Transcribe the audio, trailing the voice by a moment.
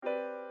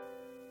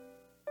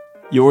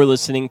You're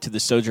listening to the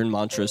Sojourn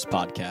Montrose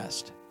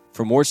podcast.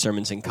 For more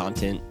sermons and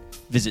content,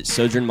 visit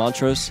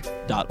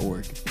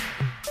sojournmontrose.org.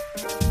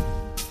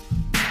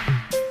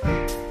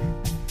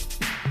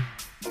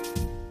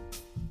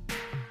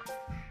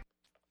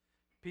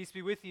 Peace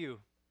be with you.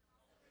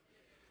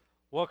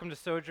 Welcome to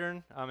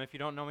Sojourn. If you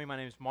don't know me, my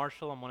name is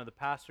Marshall. I'm one of the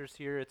pastors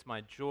here. It's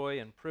my joy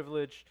and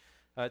privilege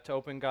to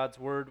open God's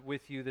Word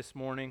with you this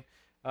morning.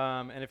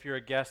 And if you're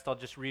a guest, I'll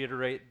just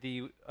reiterate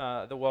the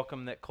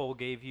welcome that Cole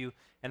gave you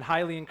and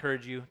highly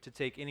encourage you to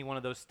take any one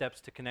of those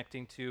steps to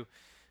connecting to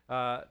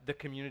the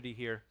community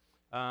here.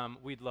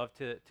 We'd love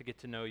to get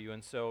to know you.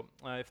 And so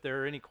if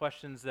there are any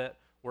questions that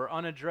were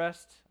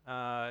unaddressed,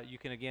 you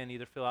can, again,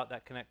 either fill out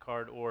that Connect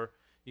card or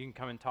you can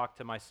come and talk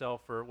to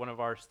myself or one of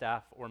our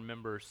staff or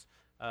members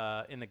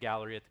in the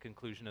gallery at the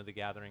conclusion of the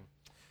gathering.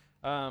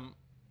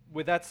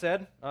 With that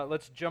said,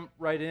 let's jump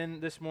right in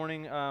this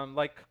morning.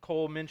 Like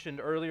Cole mentioned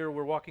earlier,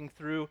 we're walking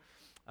through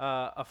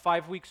a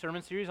 5-week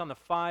sermon series on the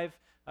 5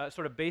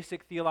 sort of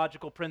basic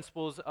theological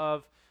principles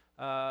of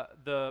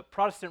the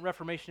Protestant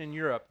Reformation in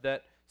Europe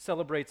that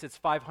celebrates its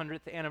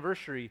 500th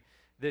anniversary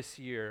this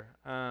year.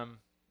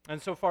 And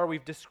so far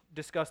we've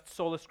discussed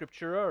sola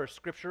scriptura, or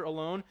scripture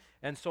alone,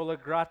 and sola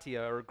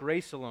gratia, or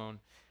grace alone.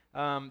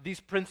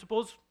 These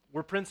principles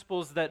were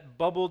principles that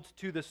bubbled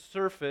to the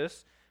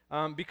surface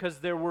because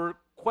there were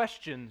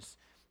questions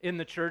in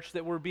the church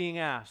that were being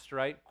asked,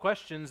 right?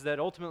 Questions that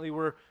ultimately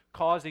were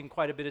causing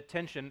quite a bit of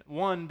tension.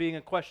 One being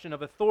a question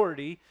of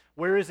authority.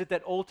 Where is it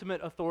that ultimate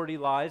authority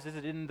lies? Is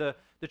it in the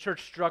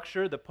church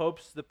structure, the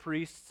popes, the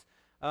priests,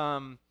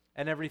 and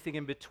everything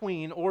in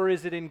between? Or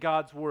is it in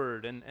God's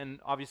Word? And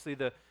obviously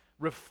the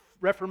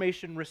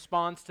Reformation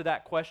response to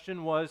that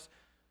question was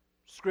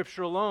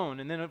Scripture alone.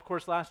 And then, of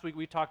course, last week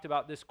we talked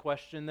about this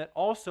question that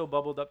also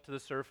bubbled up to the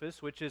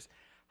surface, which is,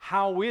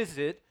 how is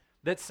it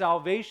that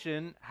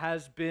salvation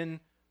has been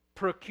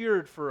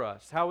procured for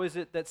us? How is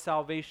it that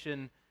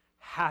salvation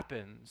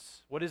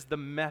happens? What is the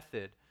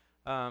method?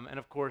 And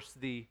of course,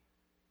 the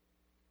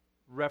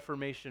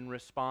Reformation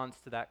response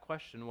to that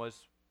question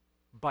was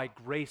by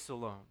grace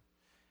alone.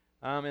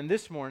 And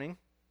this morning,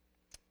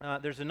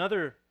 there's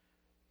another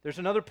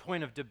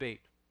point of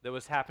debate that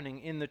was happening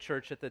in the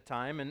church at the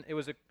time, and it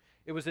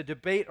was a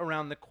debate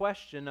around the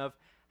question of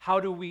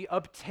how do we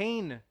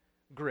obtain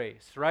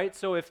grace, right?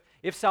 So if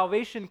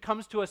salvation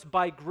comes to us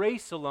by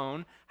grace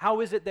alone,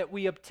 how is it that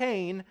we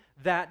obtain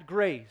that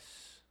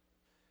grace?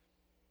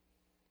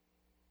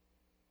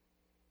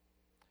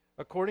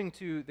 According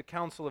to the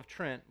Council of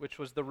Trent, which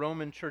was the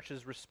Roman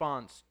Church's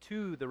response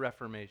to the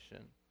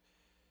Reformation,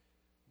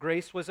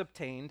 grace was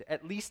obtained,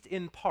 at least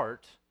in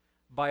part,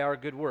 by our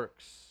good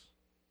works.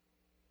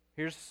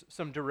 Here's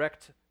some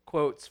direct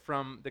quotes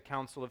from the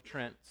Council of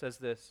Trent. It says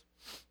this: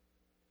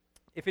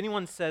 "If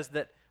anyone says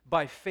that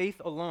by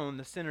faith alone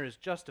the sinner is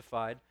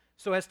justified,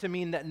 so as to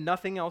mean that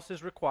nothing else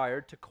is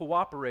required to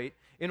cooperate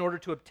in order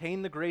to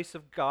obtain the grace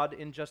of God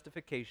in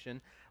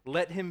justification,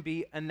 let him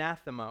be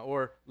anathema,"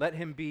 or let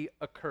him be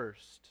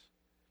accursed.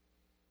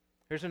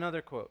 Here's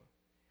another quote: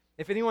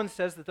 "If anyone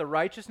says that the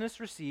righteousness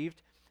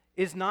received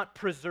is not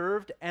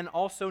preserved and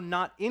also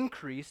not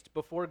increased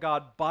before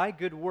God by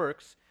good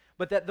works,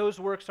 but that those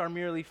works are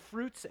merely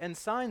fruits and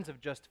signs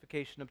of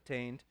justification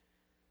obtained,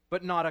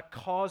 but not a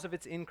cause of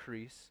its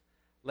increase,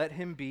 let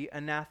him be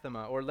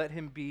anathema," or let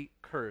him be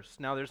cursed.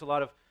 Now, there's a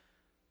lot of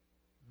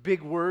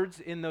big words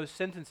in those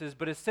sentences,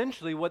 but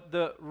essentially what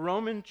the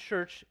Roman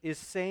Church is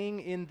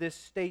saying in this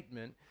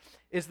statement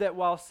is that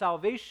while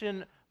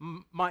salvation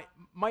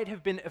might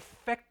have been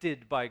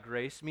affected by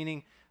grace,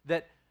 meaning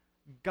that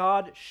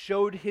God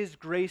showed his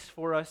grace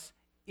for us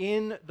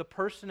in the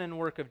person and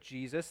work of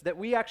Jesus, that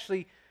we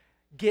actually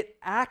get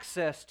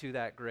access to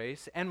that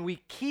grace, and we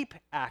keep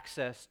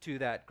access to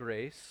that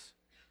grace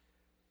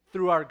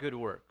through our good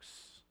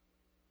works.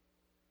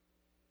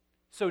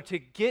 So to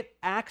get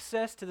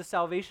access to the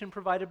salvation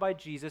provided by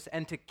Jesus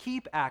and to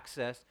keep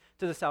access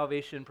to the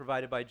salvation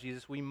provided by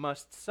Jesus, we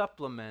must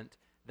supplement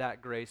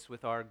that grace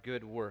with our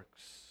good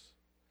works.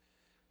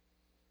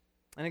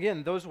 And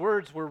again, those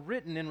words were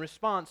written in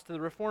response to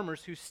the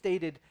reformers who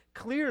stated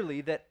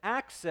clearly that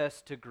access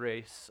to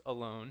grace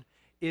alone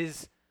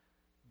is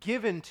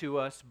given to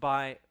us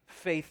by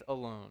faith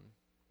alone,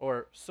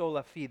 or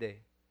sola fide,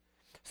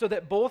 so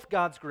that both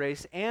God's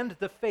grace and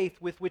the faith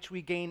with which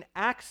we gain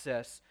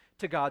access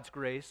to God's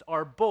grace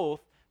are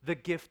both the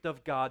gift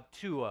of God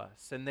to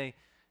us. And they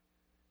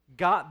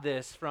got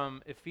this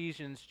from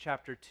Ephesians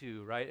chapter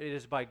 2, right? It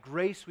is by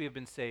grace we have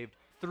been saved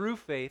through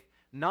faith,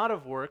 not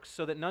of works,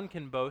 so that none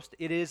can boast.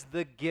 It is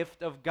the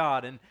gift of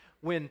God. And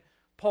when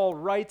Paul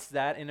writes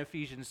that in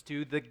Ephesians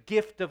 2, the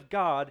gift of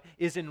God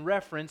is in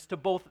reference to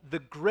both the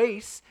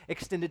grace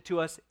extended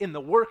to us in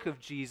the work of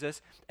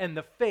Jesus and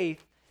the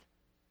faith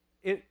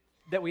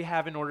that we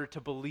have in order to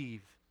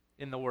believe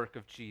in the work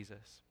of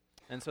Jesus.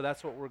 And so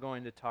that's what we're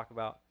going to talk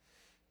about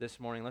this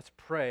morning. Let's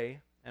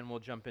pray, and we'll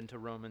jump into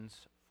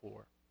Romans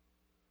 4.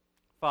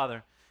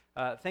 Father,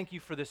 thank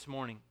you for this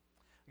morning.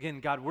 Again,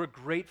 God, we're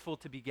grateful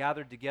to be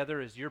gathered together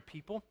as your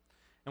people,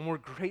 and we're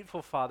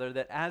grateful, Father,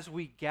 that as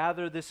we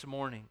gather this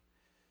morning,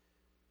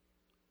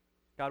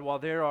 God, while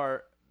there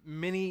are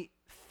many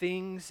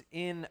things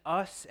in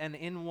us and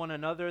in one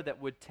another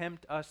that would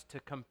tempt us to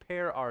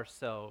compare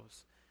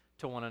ourselves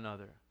to one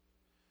another,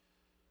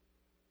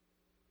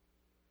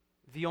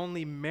 the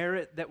only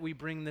merit that we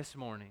bring this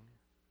morning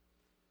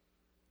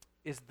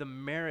is the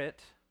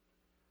merit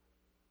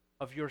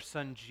of your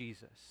Son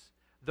Jesus,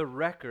 the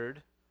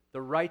record,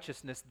 the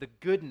righteousness, the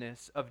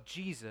goodness of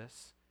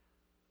Jesus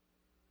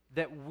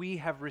that we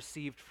have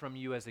received from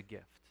you as a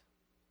gift.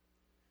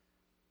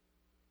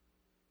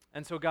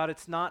 And so, God,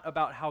 it's not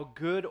about how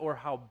good or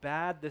how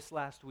bad this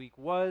last week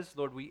was.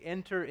 Lord, we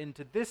enter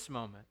into this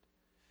moment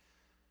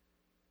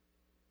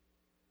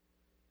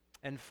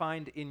and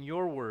find in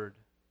your word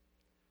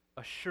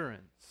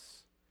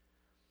assurance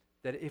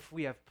that if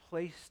we have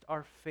placed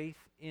our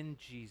faith in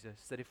Jesus,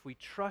 that if we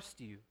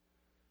trust you,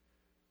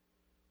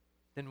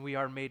 then we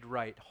are made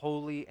right,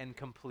 wholly and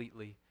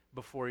completely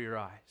before your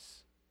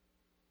eyes.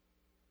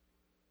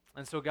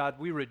 And so, God,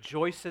 we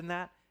rejoice in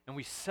that, and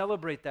we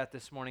celebrate that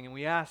this morning, and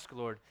we ask,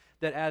 Lord,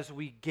 that as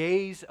we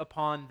gaze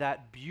upon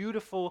that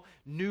beautiful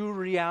new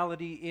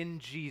reality in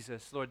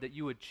Jesus, Lord, that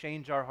you would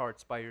change our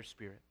hearts by your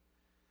Spirit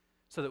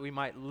so that we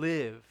might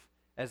live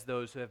as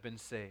those who have been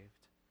saved,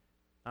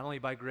 not only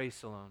by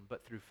grace alone,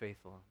 but through faith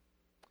alone.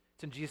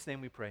 It's in Jesus'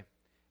 name we pray.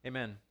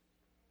 Amen.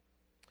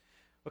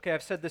 Okay,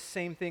 I've said the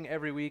same thing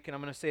every week, and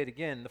I'm going to say it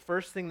again. The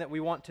first thing that we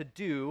want to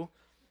do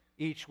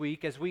each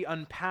week as we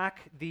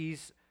unpack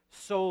these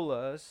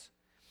solas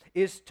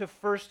is to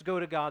first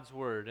go to God's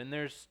Word. And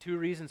there's two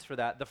reasons for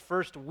that. The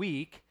first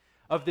week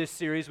of this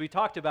series, we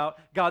talked about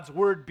God's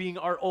Word being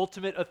our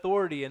ultimate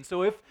authority. And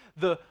so if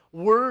the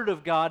Word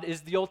of God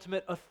is the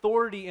ultimate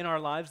authority in our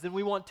lives, then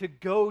we want to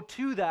go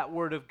to that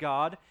Word of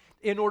God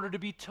in order to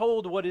be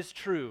told what is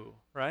true,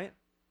 right?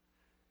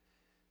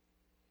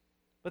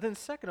 But then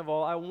second of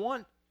all, I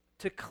want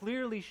to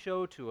clearly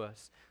show to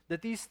us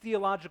that these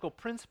theological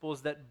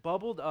principles that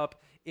bubbled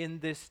up in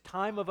this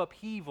time of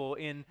upheaval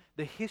in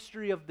the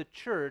history of the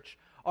church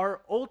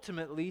are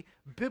ultimately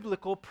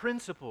biblical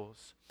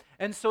principles.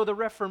 And so the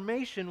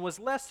Reformation was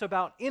less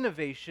about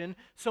innovation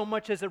so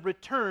much as a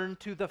return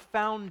to the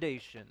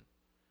foundation,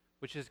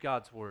 which is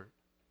God's Word.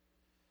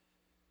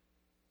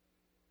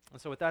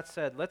 And so with that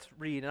said, let's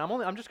read. And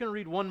I'm just going to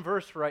read one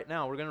verse for right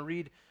now. We're going to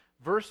read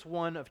verse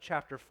 1 of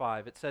chapter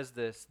 5. It says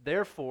this,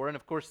 therefore, and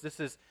of course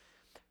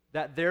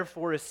that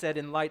therefore is said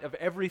in light of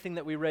everything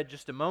that we read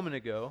just a moment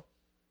ago.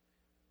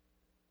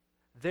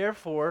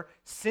 Therefore,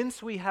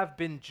 since we have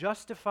been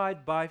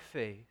justified by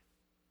faith,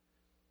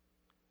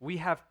 we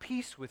have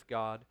peace with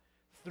God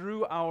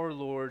through our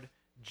Lord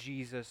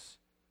Jesus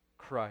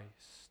Christ.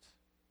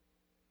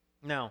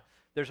 Now,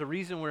 there's a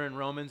reason we're in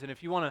Romans, and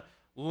if you want to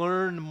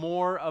learn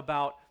more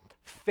about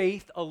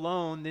faith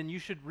alone, then you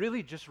should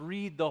really just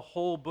read the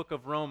whole book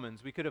of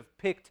Romans. We could have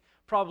picked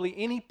probably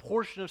any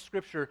portion of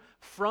Scripture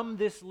from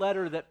this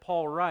letter that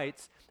Paul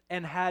writes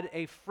and had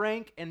a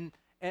frank and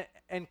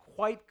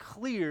quite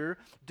clear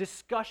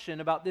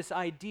discussion about this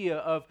idea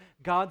of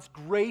God's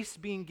grace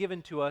being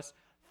given to us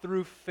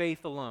through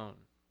faith alone.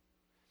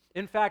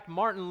 In fact,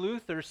 Martin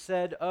Luther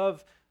said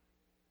of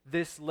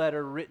this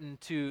letter written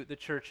to the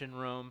church in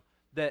Rome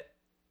that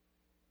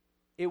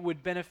it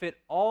would benefit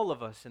all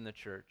of us in the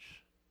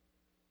church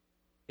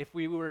if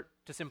we were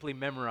to simply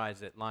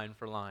memorize it line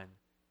for line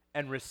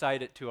and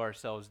recite it to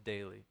ourselves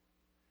daily.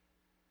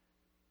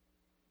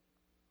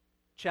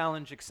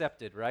 Challenge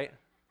accepted, right?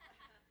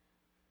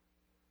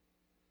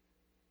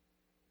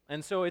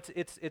 And so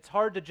it's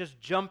hard to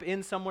just jump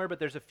in somewhere, but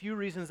there's a few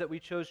reasons that we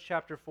chose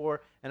chapter 4,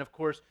 and of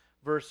course,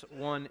 verse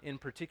 1 in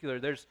particular.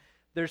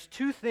 There's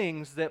two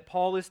things that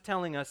Paul is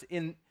telling us,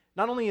 in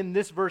not only in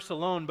this verse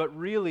alone, but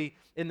really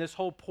in this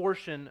whole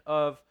portion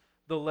of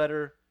the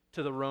letter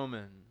to the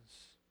Romans.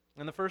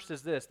 And the first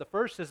is this. The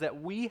first is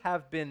that we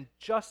have been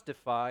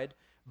justified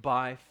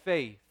by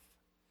faith.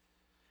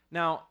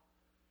 Now,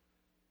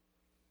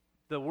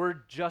 the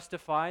word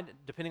justified,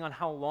 depending on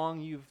how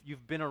long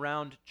you've been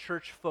around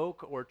church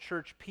folk or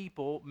church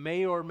people,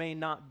 may or may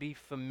not be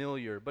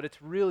familiar, but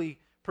it's really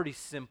pretty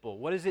simple.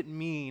 What does it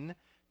mean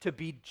to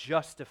be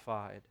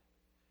justified?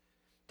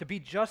 To be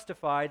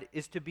justified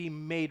is to be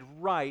made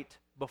right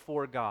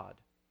before God.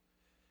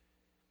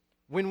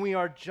 When we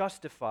are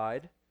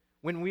justified,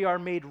 when we are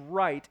made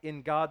right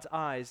in God's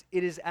eyes,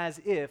 it is as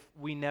if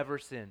we never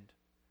sinned.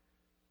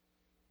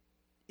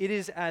 It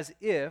is as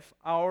if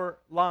our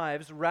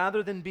lives,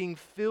 rather than being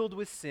filled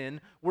with sin,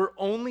 were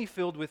only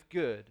filled with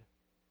good.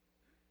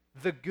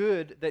 The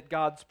good that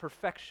God's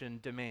perfection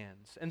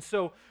demands. And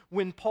so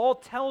when Paul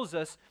tells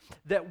us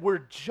that we're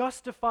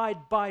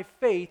justified by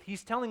faith,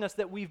 he's telling us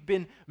that we've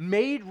been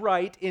made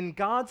right in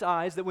God's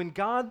eyes, that when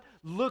God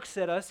looks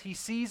at us, he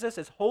sees us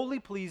as wholly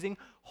pleasing,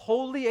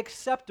 wholly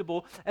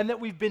acceptable, and that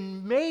we've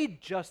been made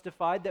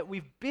justified, that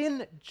we've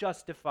been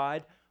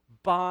justified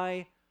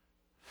by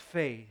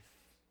faith.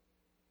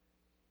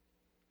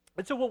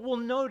 And so what we'll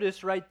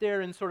notice right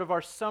there in sort of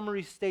our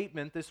summary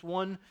statement, this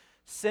one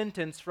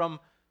sentence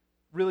from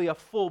really a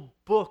full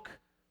book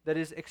that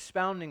is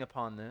expounding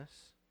upon this,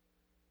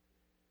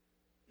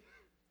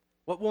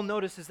 what we'll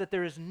notice is that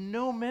there is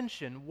no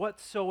mention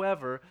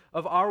whatsoever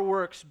of our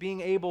works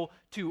being able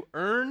to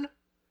earn,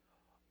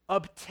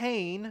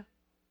 obtain,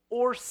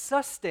 or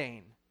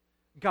sustain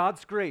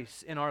God's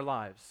grace in our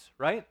lives,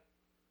 right?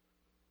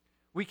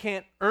 We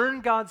can't earn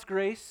God's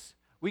grace,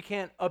 we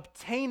can't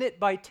obtain it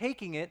by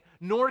taking it,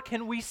 nor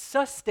can we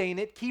sustain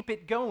it, keep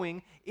it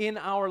going in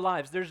our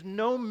lives. There's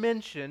no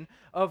mention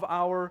of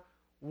our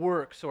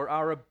works or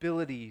our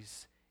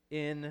abilities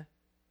in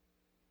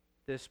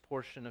this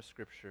portion of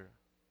Scripture.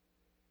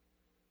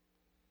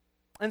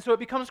 And so it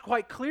becomes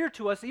quite clear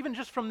to us, even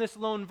just from this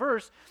lone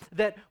verse,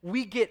 that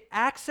we get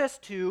access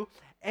to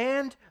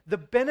and the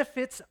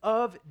benefits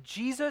of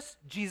Jesus,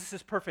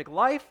 Jesus' perfect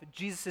life,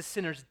 Jesus'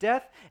 sinner's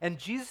death, and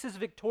Jesus'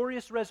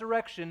 victorious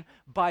resurrection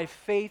by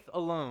faith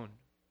alone.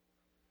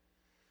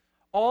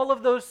 All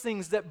of those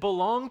things that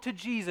belong to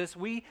Jesus,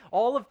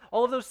 all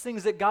of those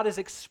things that God has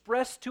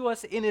expressed to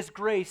us in His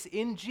grace,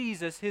 in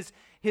Jesus,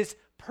 His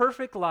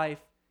perfect life,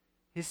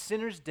 His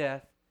sinner's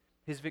death,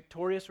 His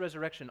victorious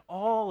resurrection,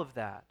 all of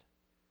that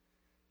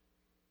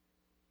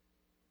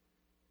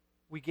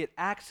we get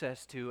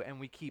access to and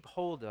we keep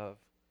hold of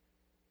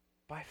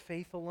by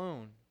faith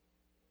alone.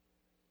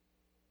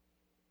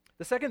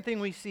 The second thing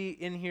we see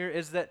in here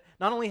is that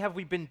not only have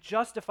we been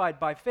justified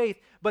by faith,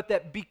 but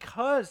that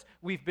because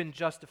we've been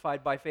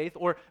justified by faith,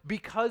 or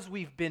because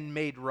we've been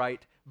made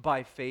right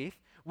by faith,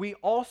 we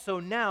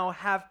also now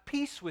have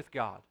peace with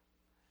God.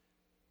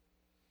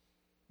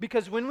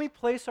 Because when we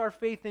place our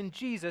faith in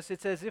Jesus,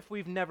 it's as if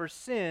we've never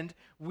sinned,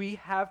 we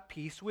have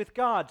peace with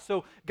God.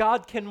 So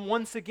God can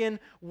once again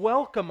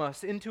welcome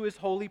us into His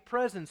holy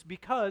presence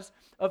because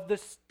of the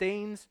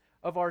stains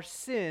of our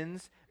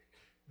sins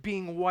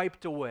being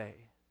wiped away,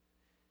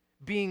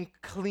 being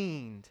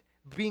cleaned,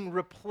 being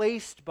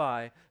replaced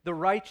by the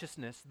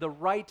righteousness, the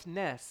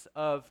rightness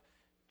of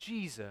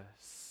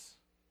Jesus.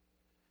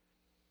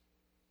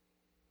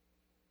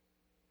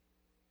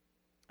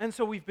 And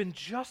so we've been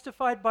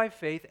justified by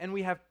faith, and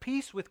we have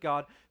peace with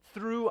God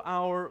through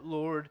our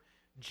Lord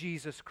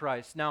Jesus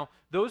Christ. Now,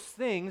 those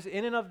things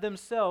in and of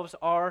themselves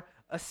are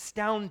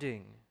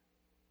astounding.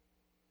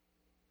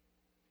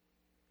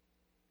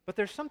 But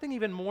there's something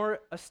even more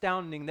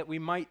astounding that we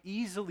might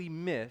easily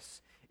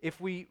miss if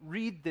we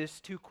read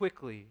this too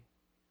quickly.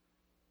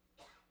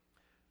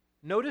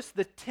 Notice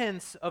the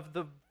tense of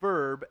the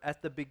verb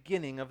at the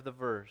beginning of the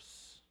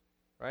verse,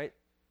 right?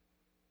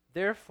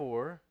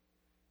 Therefore,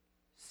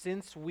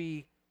 since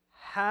we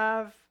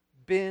have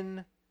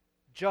been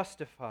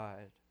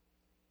justified.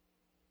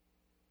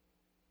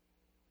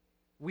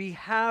 We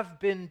have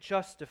been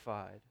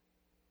justified.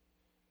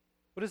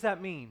 What does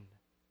that mean?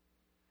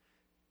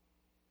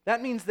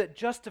 That means that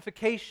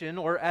justification,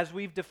 or as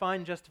we've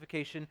defined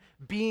justification,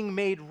 being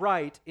made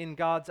right in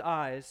God's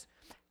eyes,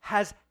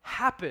 has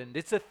happened.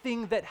 It's a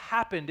thing that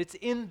happened. It's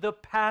in the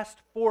past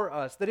for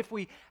us. That if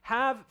we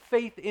have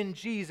faith in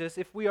Jesus,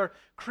 if we are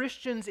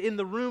Christians in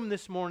the room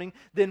this morning,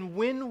 then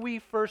when we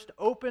first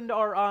opened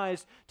our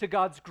eyes to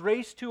God's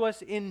grace to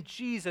us in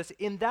Jesus,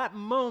 in that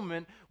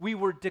moment we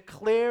were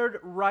declared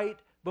right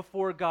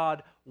before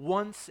God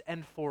once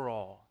and for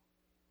all.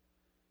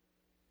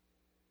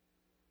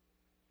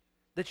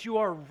 That you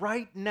are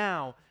right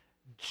now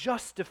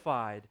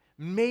justified,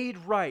 made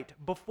right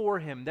before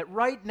Him, that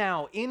right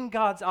now, in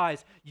God's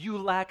eyes, you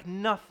lack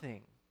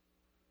nothing.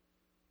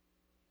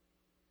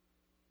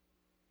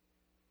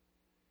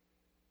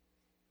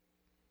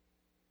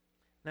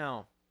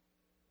 Now,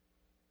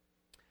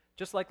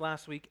 just like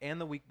last week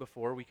and the week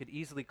before, we could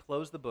easily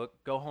close the book,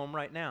 go home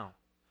right now,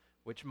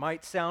 which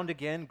might sound,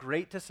 again,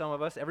 great to some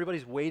of us.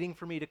 Everybody's waiting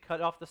for me to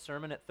cut off the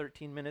sermon at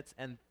 13 minutes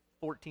and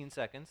 14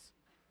 seconds.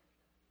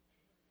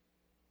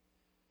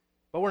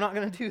 But we're not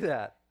going to do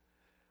that.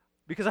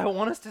 Because I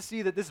want us to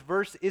see that this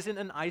verse isn't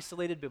an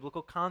isolated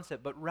biblical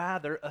concept, but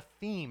rather a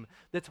theme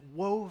that's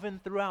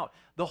woven throughout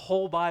the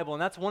whole Bible.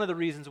 And that's one of the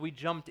reasons we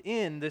jumped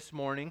in this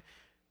morning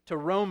to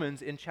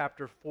Romans in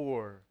chapter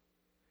 4.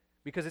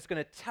 Because it's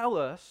going to tell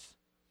us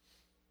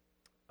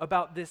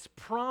about this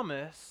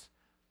promise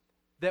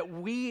that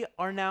we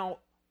are now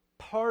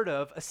part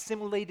of,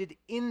 assimilated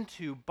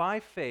into by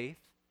faith,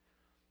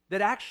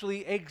 that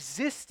actually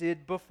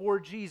existed before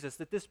Jesus.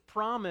 That this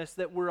promise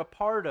that we're a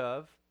part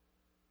of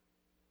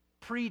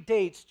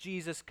predates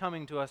Jesus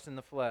coming to us in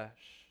the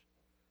flesh.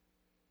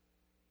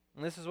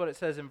 And this is what it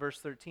says in verse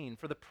 13.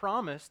 For the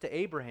promise to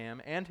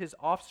Abraham and his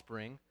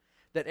offspring,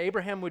 that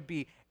Abraham would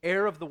be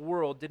heir of the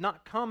world, did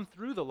not come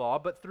through the law,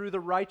 but through the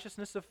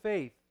righteousness of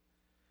faith.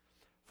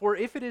 For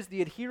if it is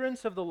the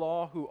adherents of the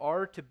law who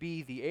are to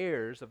be the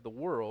heirs of the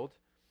world,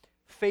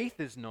 faith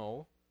is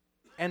null,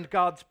 and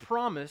God's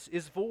promise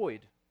is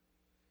void.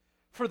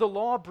 For the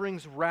law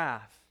brings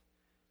wrath,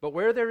 but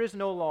where there is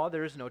no law,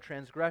 there is no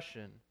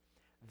transgression.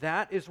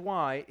 That is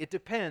why it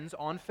depends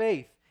on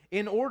faith,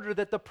 in order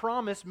that the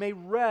promise may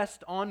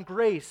rest on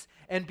grace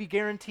and be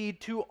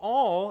guaranteed to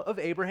all of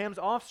Abraham's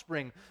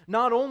offspring,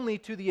 not only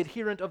to the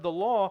adherent of the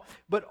law,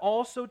 but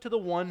also to the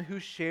one who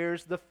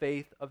shares the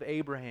faith of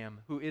Abraham,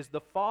 who is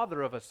the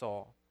father of us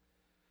all.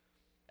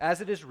 as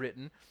it is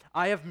written,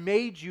 I have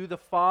made you the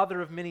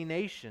father of many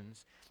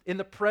nations, in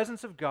the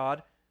presence of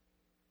God,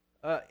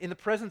 in the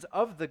presence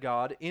of the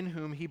God in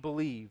whom he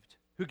believed,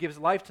 who gives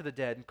life to the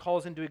dead and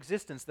calls into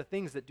existence the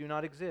things that do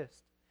not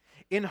exist.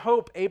 In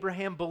hope,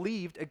 Abraham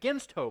believed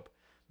against hope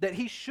that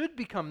he should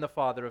become the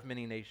father of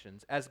many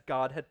nations, as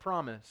God had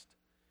promised.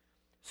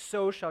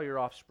 So shall your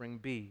offspring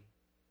be.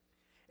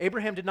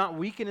 Abraham did not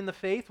weaken in the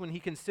faith when he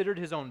considered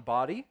his own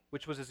body,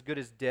 which was as good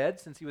as dead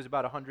since he was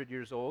about 100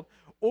 years old,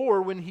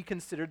 or when he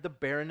considered the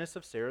barrenness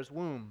of Sarah's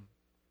womb.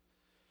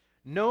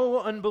 No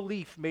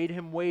unbelief made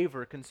him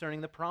waver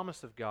concerning the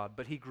promise of God,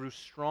 but he grew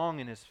strong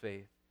in his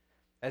faith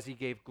as he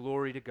gave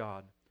glory to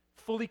God,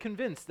 fully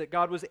convinced that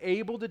God was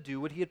able to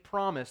do what he had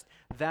promised.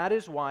 That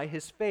is why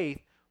his faith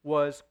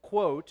was,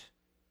 quote,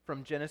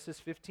 from Genesis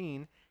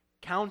 15,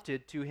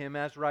 counted to him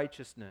as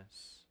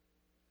righteousness.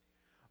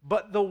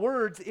 But the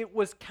words, it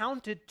was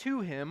counted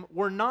to him,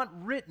 were not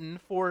written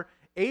for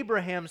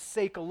Abraham's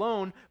sake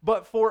alone,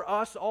 but for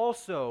us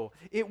also.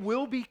 It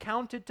will be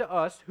counted to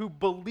us who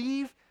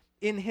believe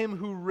in him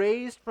who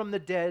raised from the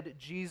dead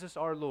Jesus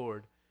our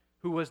Lord,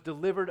 who was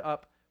delivered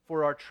up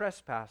for our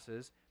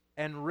trespasses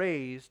and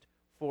raised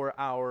for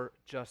our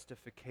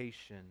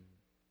justification.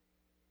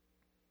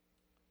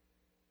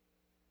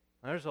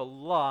 There's a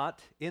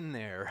lot in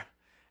there,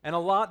 and a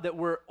lot that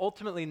we're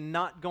ultimately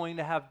not going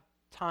to have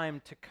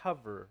time to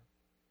cover.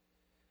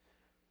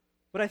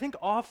 But I think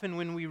often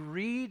when we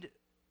read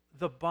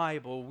the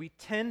Bible, we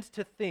tend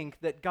to think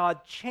that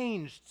God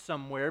changed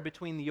somewhere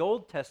between the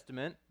Old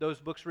Testament, those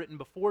books written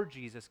before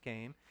Jesus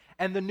came,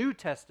 and the New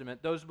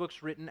Testament, those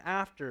books written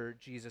after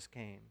Jesus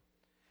came.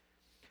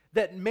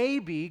 That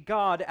maybe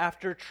God,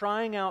 after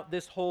trying out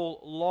this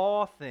whole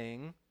law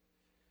thing,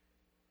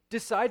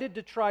 decided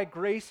to try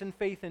grace and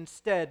faith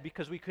instead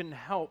because we couldn't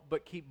help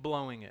but keep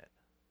blowing it.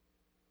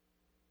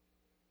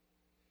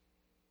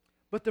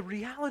 But the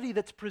reality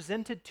that's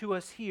presented to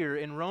us here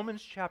in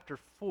Romans chapter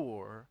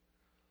 4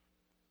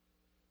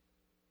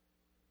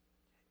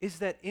 is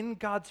that in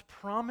God's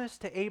promise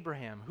to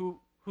Abraham,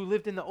 who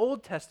lived in the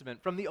Old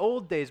Testament from the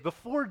old days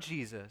before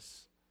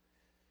Jesus,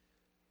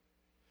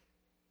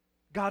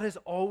 God has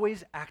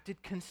always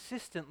acted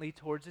consistently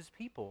towards his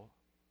people.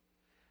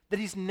 That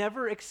he's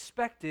never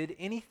expected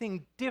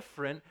anything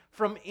different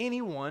from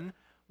anyone,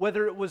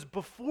 whether it was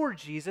before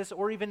Jesus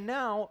or even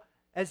now,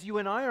 as you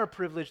and I are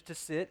privileged to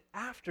sit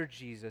after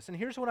Jesus. And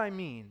here's what I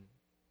mean.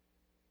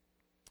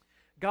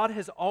 God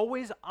has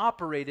always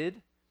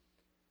operated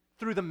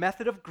through the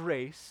method of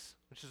grace,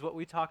 which is what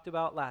we talked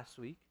about last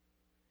week.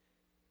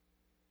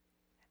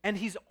 And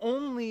he's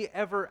only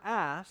ever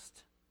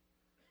asked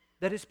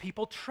that his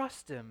people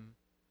trust him,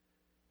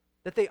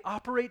 that they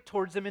operate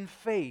towards him in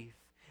faith.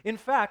 In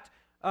fact,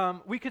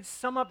 we could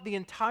sum up the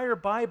entire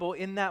Bible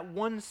in that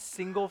one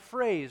single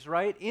phrase,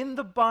 right? In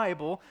the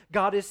Bible,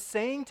 God is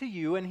saying to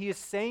you and he is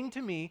saying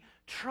to me,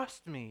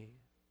 trust me.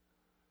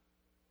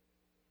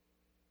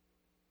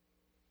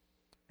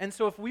 And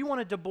so if we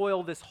wanted to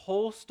boil this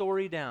whole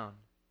story down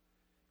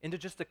into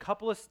just a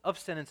couple of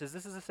sentences,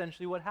 this is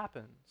essentially what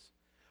happens.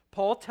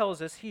 Paul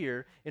tells us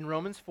here in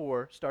Romans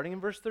 4, starting in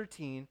verse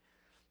 13,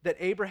 that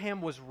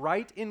Abraham was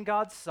right in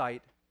God's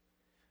sight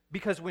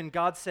because when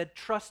God said,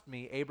 trust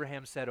me,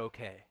 Abraham said,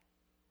 okay.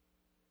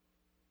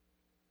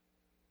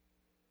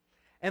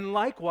 And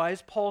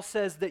likewise, Paul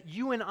says that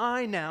you and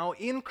I now,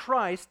 in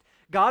Christ,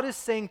 God is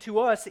saying to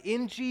us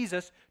in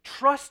Jesus,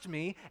 trust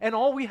me, and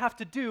all we have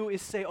to do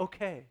is say,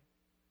 okay.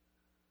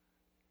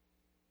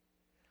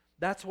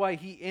 That's why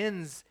he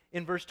ends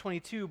in verse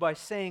 22 by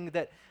saying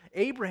that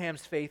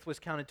Abraham's faith was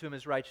counted to him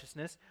as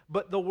righteousness,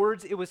 but the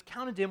words it was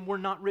counted to him were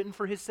not written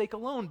for his sake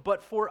alone,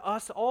 but for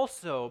us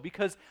also,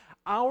 because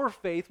our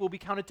faith will be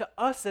counted to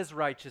us as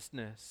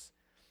righteousness,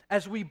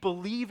 as we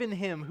believe in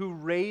him who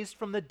raised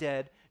from the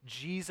dead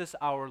Jesus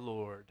our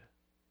Lord.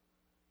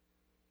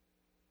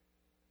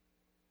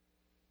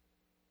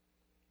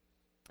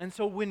 And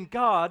so when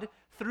God,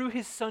 through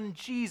his son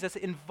Jesus,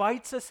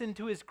 invites us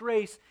into his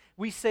grace,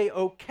 we say,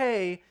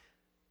 okay,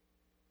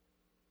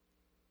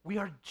 we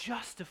are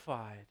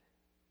justified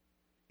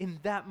in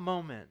that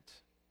moment.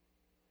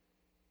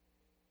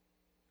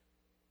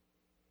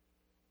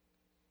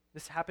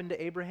 This happened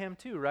to Abraham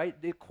too, right?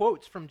 It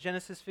quotes from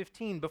Genesis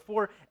 15.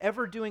 Before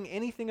ever doing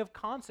anything of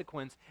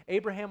consequence,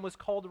 Abraham was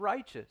called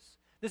righteous.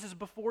 This is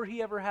before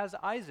he ever has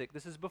Isaac.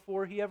 This is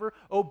before he ever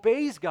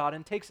obeys God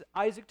and takes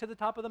Isaac to the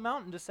top of the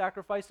mountain to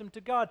sacrifice him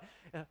to God,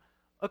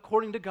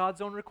 according to God's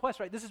own request,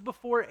 right? This is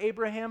before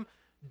Abraham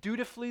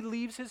dutifully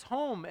leaves his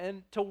home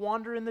and to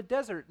wander in the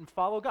desert and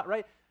follow God,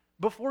 right?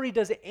 Before he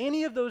does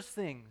any of those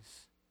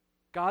things,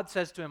 God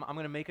says to him, I'm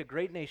going to make a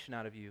great nation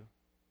out of you.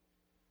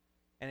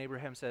 And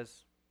Abraham says,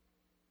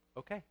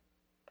 okay.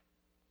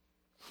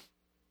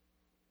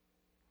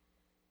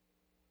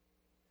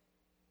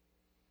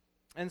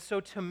 And so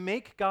to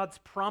make God's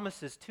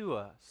promises to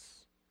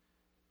us,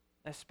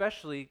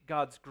 especially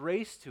God's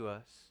grace to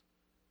us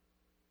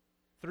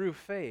through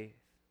faith,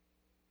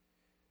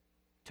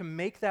 to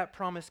make that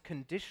promise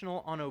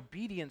conditional on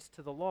obedience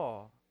to the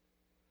law,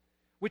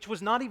 which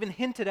was not even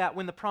hinted at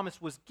when the promise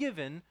was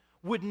given,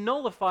 would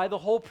nullify the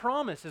whole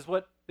promise, is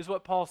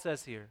what Paul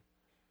says here.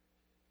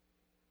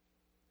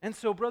 And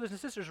so, brothers and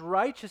sisters,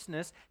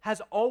 righteousness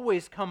has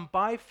always come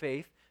by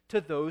faith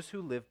to those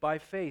who live by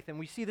faith. And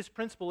we see this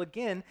principle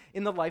again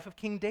in the life of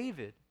King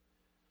David,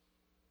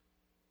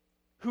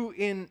 who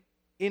in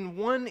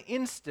one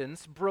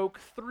instance broke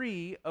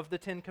 3 of the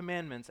 10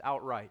 commandments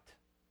outright,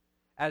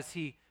 as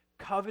he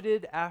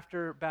coveted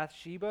after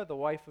Bathsheba, the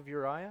wife of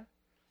Uriah,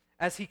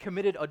 as he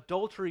committed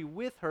adultery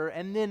with her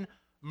and then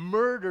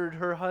murdered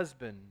her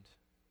husband.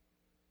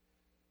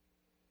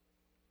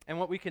 And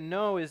what we can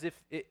know is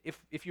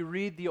if you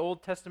read the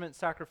Old Testament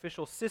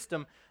sacrificial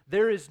system,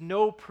 there is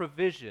no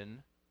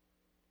provision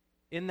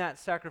in that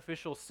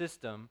sacrificial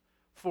system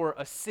for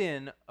a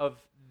sin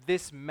of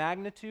this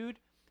magnitude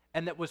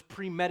and that was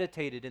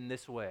premeditated in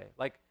this way.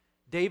 Like,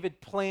 David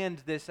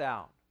planned this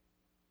out.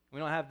 We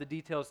don't have the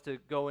details to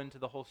go into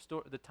the whole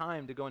story, the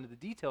time to go into the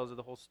details of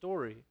the whole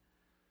story.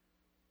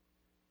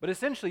 But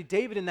essentially,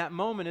 David in that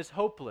moment is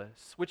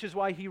hopeless, which is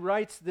why he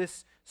writes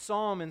this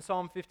psalm in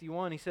Psalm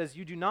 51. He says,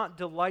 "You do not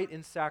delight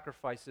in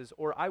sacrifices,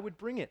 or I would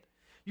bring it.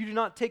 You do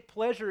not take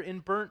pleasure in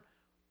burnt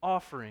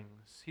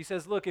offerings." He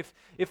says, look, if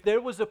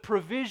there was a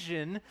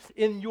provision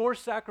in your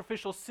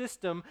sacrificial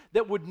system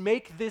that would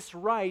make this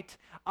right,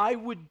 I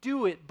would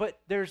do it, but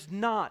there's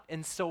not,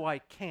 and so I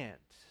can't.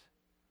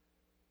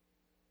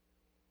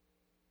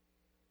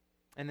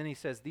 And then he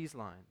says these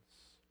lines.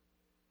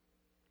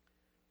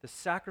 The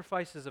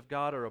sacrifices of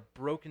God are a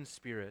broken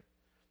spirit,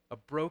 a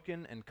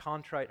broken and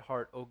contrite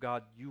heart, O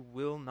God, you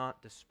will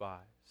not despise.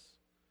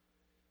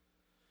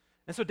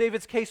 And so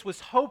David's case was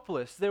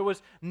hopeless. There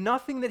was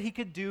nothing that he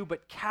could do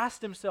but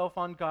cast himself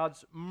on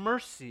God's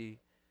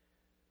mercy.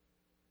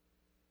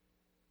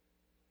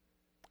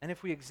 And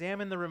if we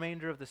examine the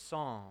remainder of the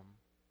psalm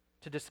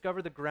to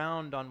discover the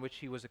ground on which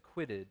he was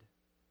acquitted,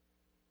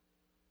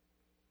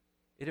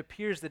 it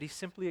appears that he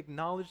simply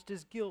acknowledged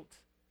his guilt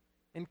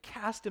and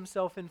cast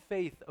himself in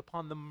faith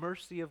upon the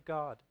mercy of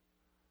God.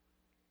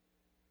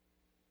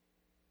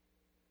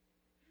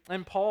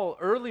 And Paul,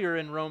 earlier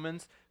in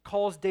Romans,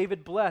 calls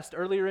David blessed.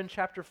 Earlier in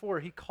chapter 4,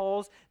 he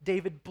calls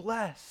David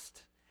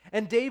blessed.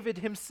 And David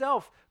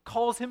himself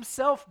calls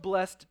himself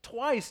blessed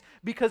twice,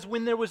 because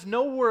when there was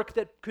no work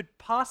that could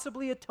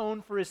possibly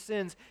atone for his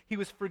sins, he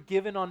was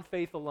forgiven on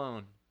faith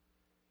alone.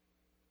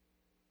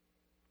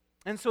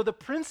 And so the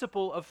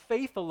principle of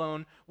faith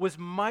alone was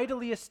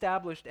mightily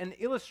established and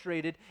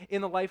illustrated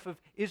in the life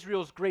of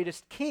Israel's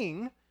greatest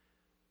king,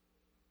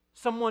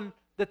 someone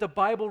that the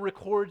Bible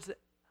records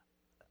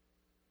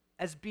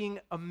as being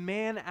a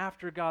man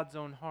after God's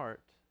own heart.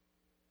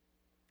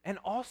 And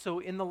also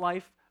in the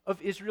life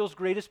of Israel's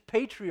greatest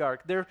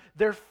patriarch,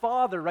 their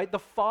father, right? The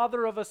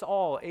father of us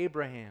all,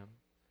 Abraham.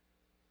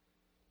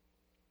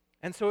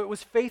 And so it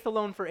was faith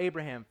alone for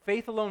Abraham,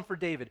 faith alone for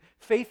David,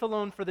 faith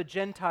alone for the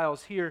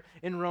Gentiles here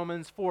in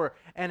Romans 4.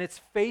 And it's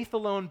faith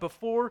alone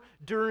before,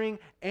 during,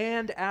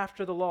 and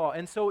after the law.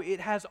 And so it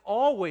has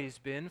always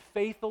been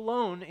faith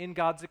alone in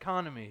God's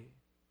economy.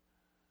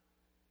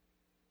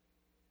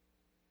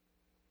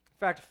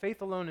 In fact,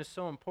 faith alone is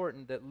so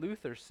important that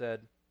Luther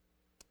said,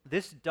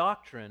 this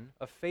doctrine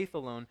of faith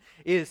alone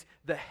is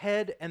the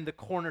head and the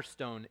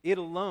cornerstone. It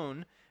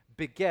alone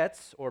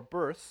begets or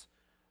births,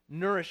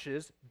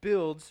 nourishes,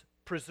 builds,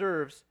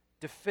 preserves,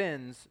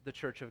 defends the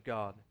church of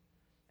God.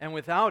 And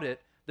without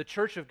it, the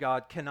church of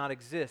God cannot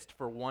exist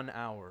for 1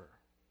 hour.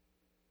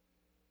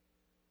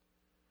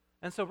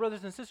 And so,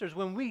 brothers and sisters,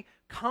 when we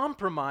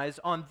compromise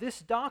on this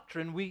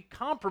doctrine, we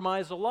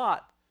compromise a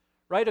lot.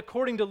 Right?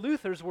 According to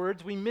Luther's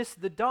words, we miss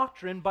the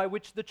doctrine by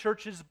which the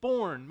church is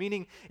born.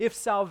 Meaning, if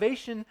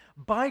salvation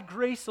by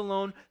grace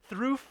alone,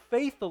 through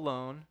faith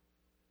alone,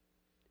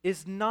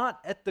 is not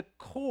at the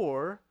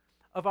core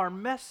of our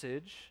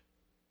message,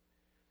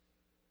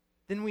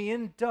 then we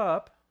end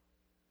up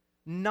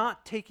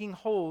not taking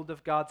hold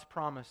of God's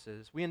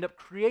promises. We end up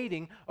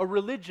creating a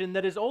religion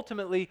that is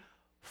ultimately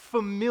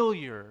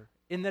familiar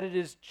in that it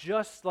is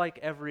just like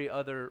every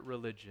other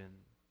religion.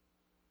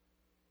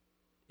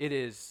 It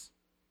is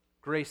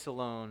grace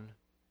alone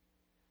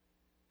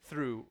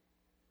through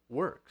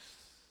works.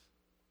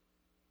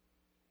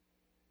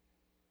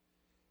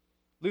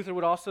 Luther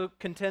would also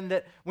contend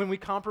that when we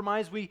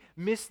compromise, we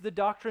miss the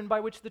doctrine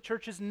by which the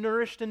church is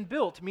nourished and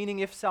built, meaning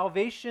if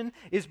salvation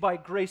is by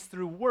grace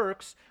through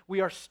works, we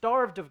are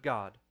starved of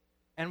God,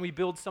 and we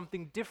build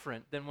something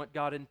different than what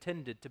God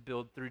intended to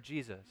build through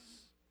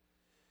Jesus.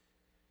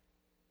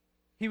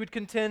 He would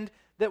contend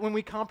that when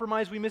we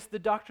compromise, we miss the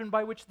doctrine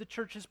by which the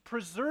church is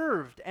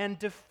preserved and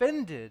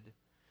defended.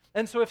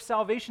 And so if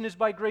salvation is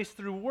by grace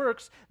through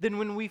works, then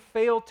when we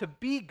fail to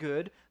be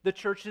good, the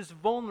church is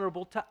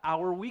vulnerable to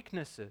our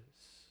weaknesses.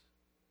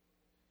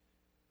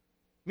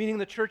 Meaning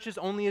the church is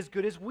only as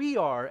good as we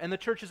are, and the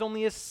church is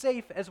only as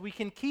safe as we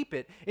can keep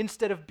it,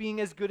 instead of being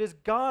as good as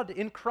God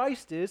in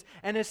Christ is,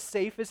 and as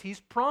safe as He's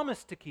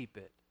promised to keep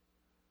it.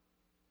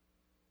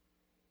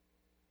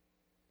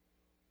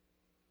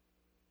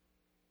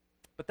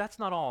 But that's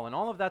not all, and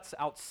all of that's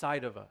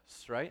outside of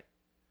us, right?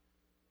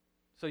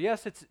 So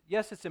yes,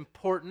 it's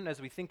important as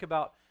we think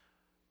about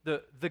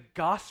the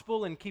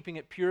gospel and keeping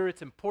it pure.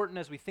 It's important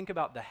as we think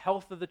about the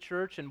health of the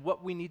church and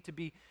what we need to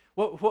be,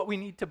 what we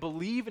need to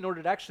believe in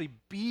order to actually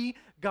be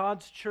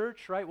God's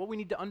church, right? What we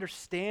need to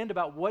understand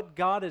about what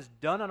God has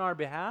done on our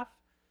behalf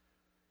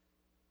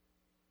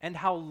and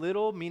how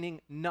little,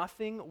 meaning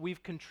nothing,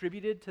 we've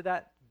contributed to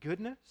that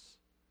goodness.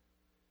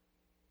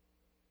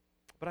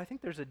 But I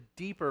think there's a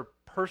deeper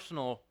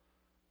personal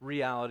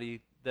reality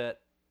that's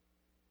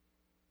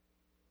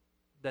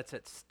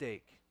at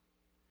stake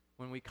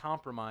when we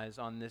compromise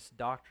on this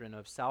doctrine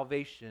of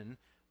salvation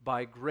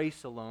by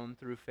grace alone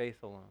through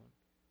faith alone.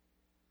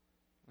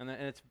 And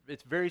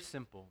it's very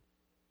simple.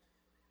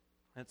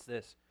 It's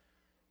this.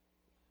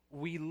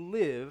 We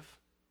live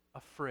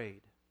afraid.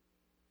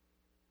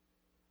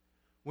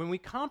 When we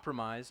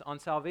compromise on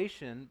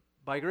salvation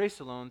by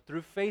grace alone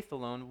through faith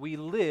alone, we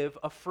live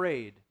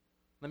afraid.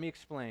 Let me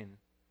explain.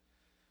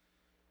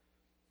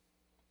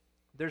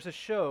 There's a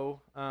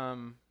show,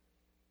 and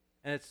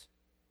it's,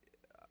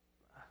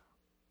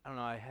 I don't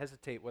know, I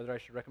hesitate whether I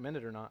should recommend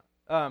it or not.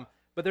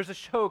 But there's a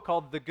show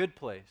called The Good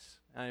Place.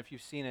 And if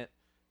you've seen it,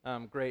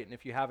 great. And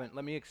if you haven't,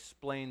 let me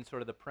explain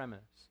sort of the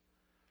premise.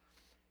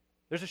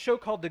 There's a show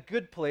called The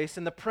Good Place,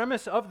 and the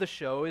premise of the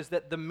show is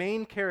that the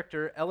main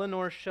character,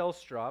 Eleanor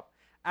Shellstrop,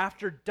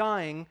 after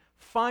dying,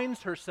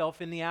 finds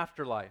herself in the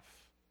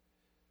afterlife.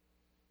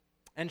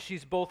 And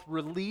she's both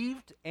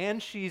relieved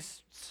and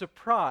she's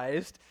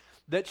surprised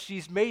that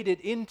she's made it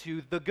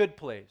into the good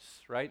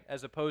place, right?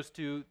 As opposed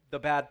to the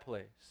bad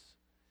place.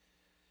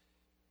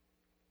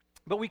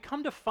 But we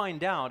come to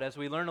find out, as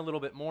we learn a little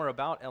bit more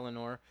about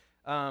Eleanor,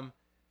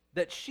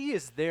 that she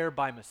is there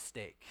by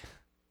mistake.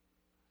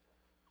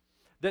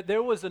 That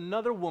there was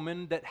another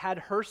woman that had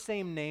her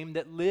same name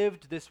that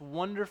lived this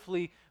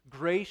wonderfully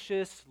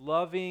gracious,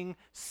 loving,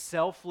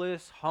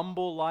 selfless,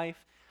 humble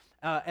life,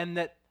 and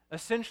that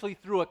essentially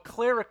through a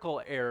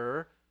clerical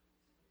error,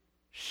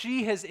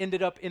 she has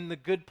ended up in the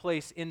good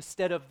place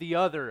instead of the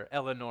other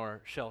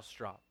Eleanor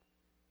Shellstrop.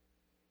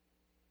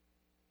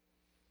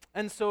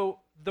 And so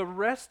the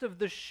rest of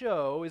the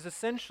show is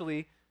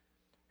essentially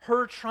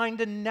her trying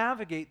to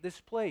navigate this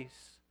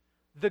place,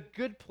 the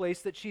good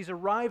place that she's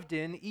arrived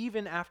in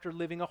even after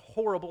living a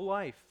horrible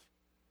life.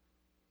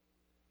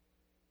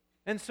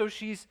 And so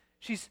she's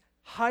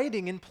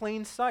hiding in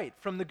plain sight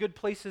from the good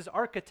place's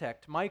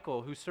architect,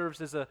 Michael, who serves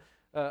as a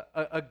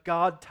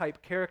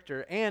God-type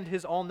character, and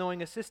his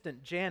all-knowing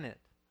assistant, Janet.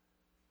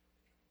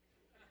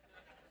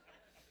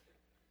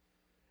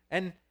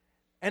 And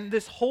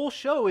this whole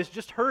show is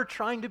just her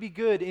trying to be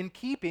good in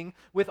keeping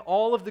with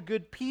all of the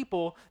good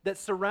people that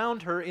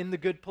surround her in the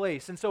good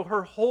place. And so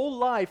her whole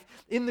life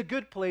in the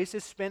good place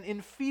is spent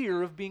in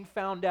fear of being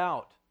found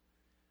out,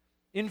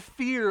 in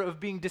fear of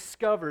being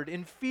discovered,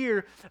 in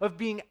fear of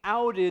being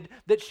outed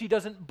that she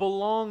doesn't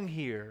belong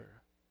here.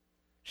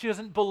 She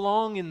doesn't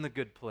belong in the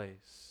good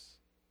place.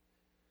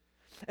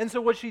 And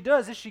so what she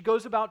does is she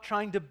goes about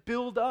trying to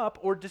build up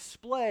or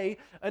display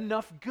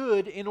enough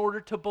good in order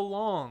to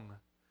belong.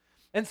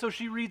 And so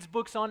she reads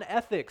books on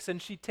ethics,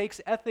 and she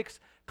takes ethics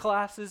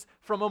classes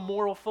from a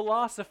moral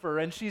philosopher,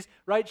 and she's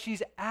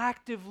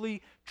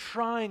actively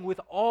trying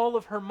with all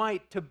of her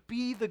might to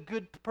be the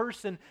good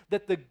person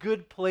that the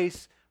good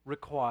place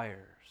requires.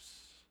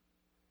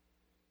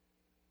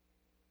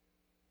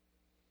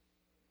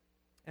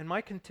 And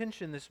my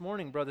contention this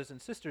morning, brothers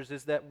and sisters,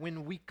 is that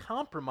when we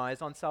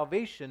compromise on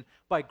salvation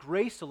by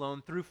grace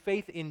alone, through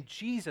faith in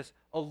Jesus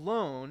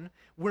alone,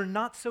 we're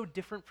not so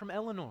different from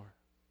Eleanor.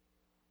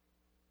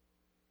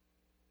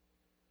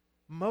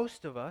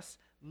 Most of us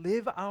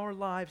live our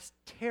lives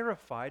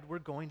terrified we're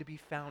going to be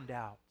found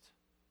out.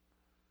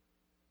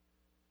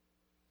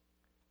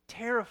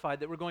 Terrified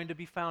that we're going to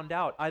be found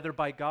out either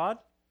by God,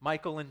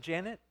 Michael and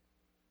Janet,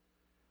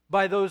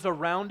 by those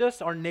around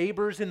us, our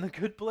neighbors in the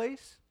good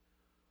place,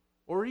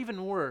 or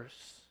even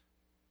worse,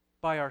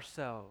 by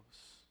ourselves.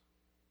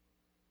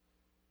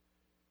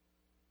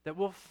 That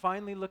we'll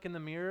finally look in the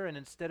mirror, and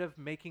instead of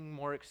making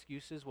more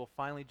excuses, we'll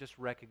finally just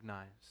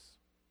recognize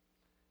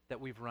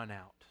that we've run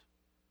out.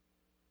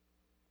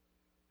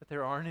 That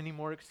there aren't any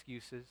more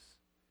excuses,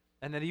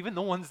 and that even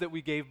the ones that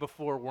we gave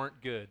before weren't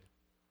good.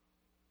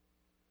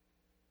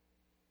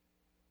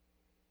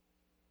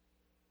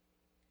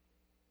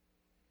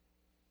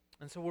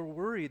 And so we're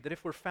worried that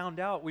if we're found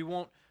out, we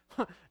won't,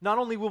 not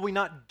only will we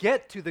not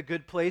get to the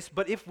good place,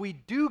 but if we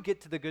do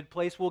get to the good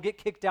place, we'll get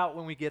kicked out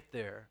when we get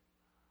there.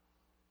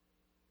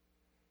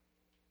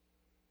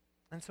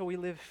 And so we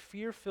live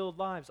fear-filled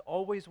lives,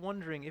 always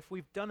wondering if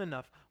we've done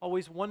enough,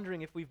 always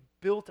wondering if we've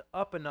built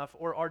up enough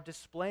or are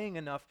displaying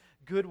enough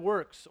good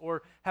works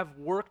or have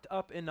worked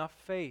up enough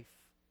faith.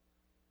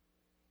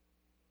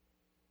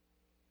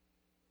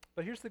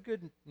 But here's the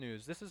good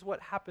news. This is what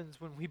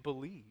happens when we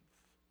believe.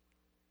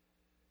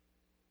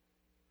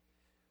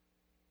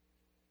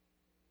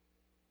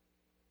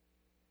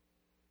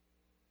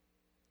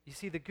 You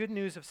see, the good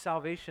news of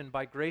salvation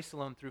by grace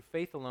alone, through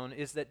faith alone,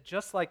 is that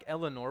just like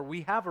Eleanor,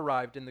 we have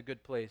arrived in the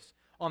good place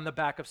on the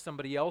back of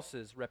somebody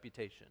else's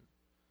reputation.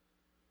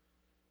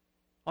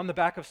 on the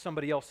back of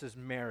somebody else's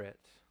merit.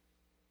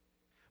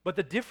 But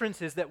the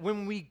difference is that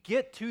when we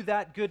get to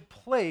that good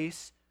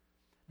place,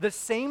 the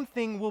same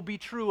thing will be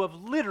true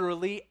of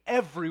literally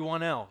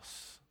everyone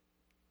else.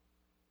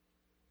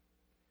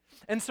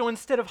 And so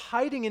instead of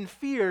hiding in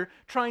fear,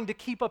 trying to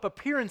keep up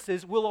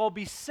appearances, we'll all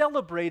be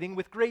celebrating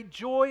with great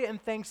joy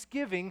and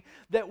thanksgiving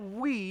that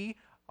we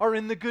are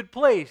in the good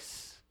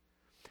place.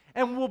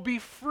 And we'll be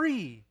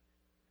free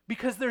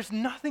because there's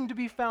nothing to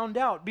be found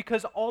out,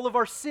 because all of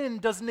our sin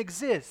doesn't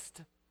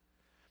exist.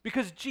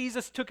 Because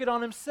Jesus took it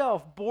on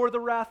himself, bore the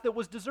wrath that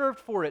was deserved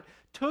for it,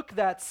 took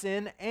that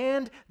sin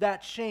and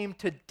that shame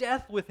to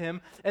death with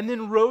him, and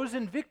then rose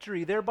in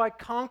victory, thereby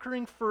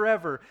conquering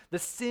forever the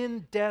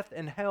sin, death,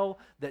 and hell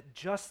that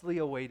justly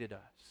awaited us.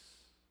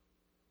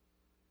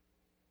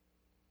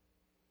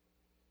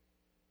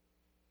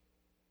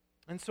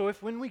 And so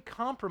if when we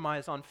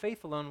compromise on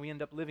faith alone, we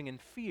end up living in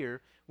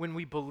fear, when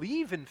we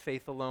believe in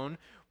faith alone,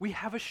 we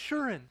have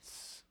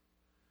assurance.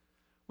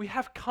 We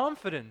have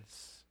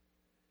confidence.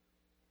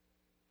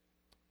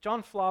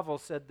 John Flavel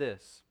said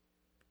this: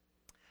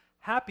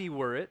 "Happy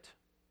were it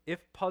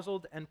if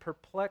puzzled and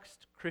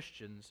perplexed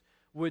Christians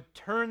would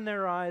turn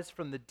their eyes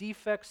from the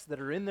defects that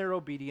are in their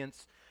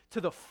obedience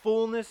to the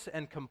fullness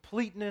and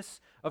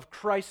completeness of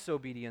Christ's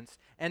obedience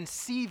and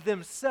see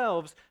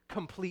themselves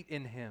complete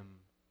in him."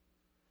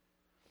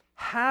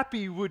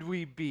 Happy would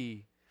we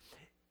be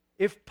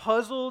if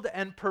puzzled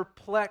and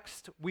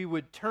perplexed, we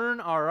would turn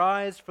our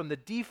eyes from the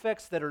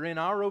defects that are in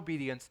our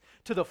obedience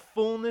to the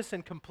fullness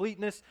and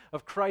completeness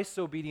of Christ's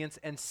obedience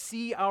and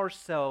see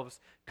ourselves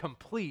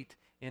complete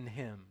in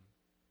him.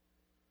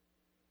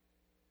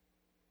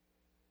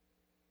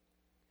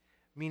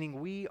 Meaning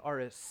we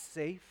are as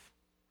safe,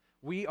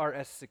 we are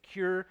as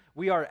secure,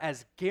 we are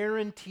as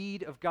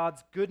guaranteed of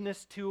God's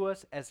goodness to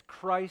us as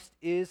Christ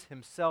is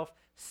himself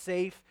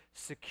safe,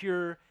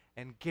 secure,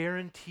 and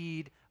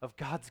guaranteed of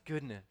God's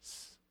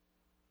goodness.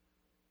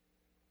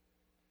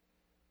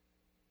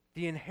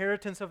 The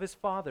inheritance of his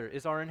Father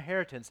is our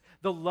inheritance.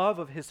 The love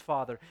of his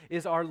Father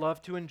is our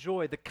love to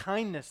enjoy. The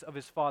kindness of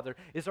his Father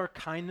is our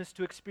kindness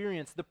to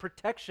experience. The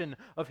protection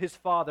of his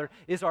Father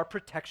is our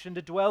protection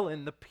to dwell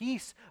in. The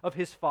peace of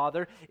his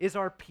Father is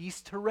our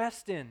peace to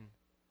rest in.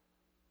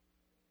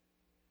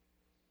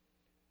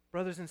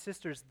 Brothers and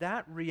sisters,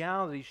 that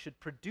reality should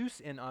produce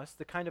in us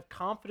the kind of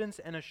confidence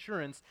and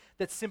assurance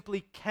that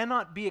simply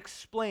cannot be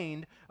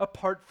explained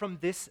apart from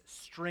this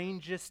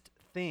strangest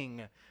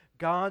thing: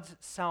 God's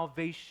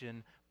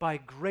salvation by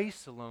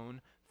grace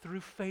alone, through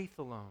faith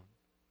alone.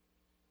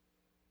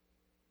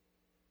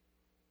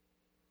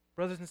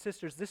 Brothers and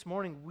sisters, this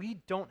morning we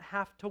don't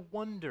have to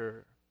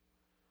wonder.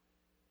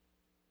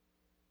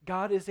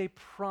 God is a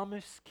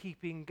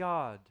promise-keeping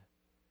God.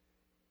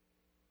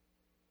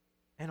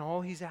 And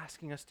all he's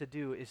asking us to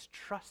do is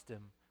trust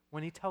him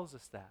when he tells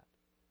us that.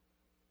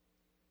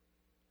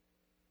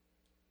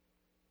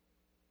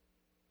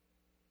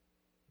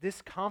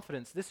 This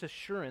confidence, this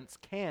assurance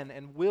can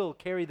and will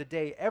carry the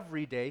day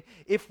every day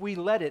if we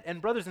let it.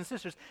 And brothers and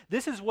sisters,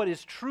 this is what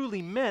is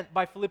truly meant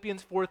by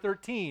Philippians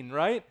 4:13,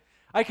 right?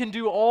 I can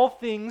do all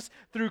things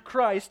through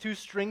Christ who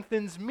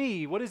strengthens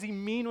me. What does he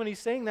mean when he's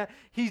saying that?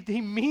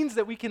 He means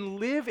that we can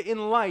live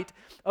in light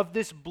of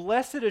this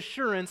blessed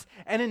assurance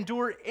and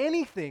endure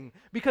anything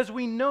because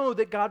we know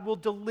that God will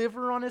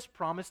deliver on his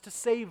promise to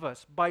save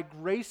us by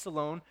grace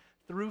alone,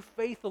 through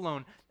faith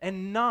alone,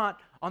 and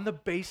not on the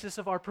basis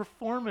of our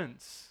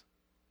performance.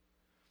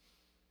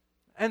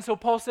 And so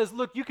Paul says,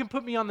 look, you can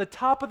put me on the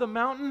top of the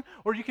mountain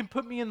or you can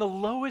put me in the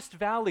lowest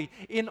valley.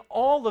 In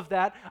all of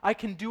that, I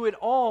can do it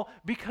all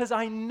because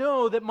I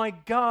know that my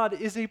God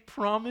is a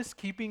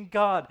promise-keeping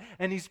God.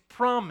 And he's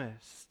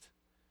promised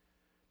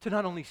to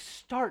not only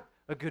start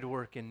a good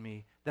work in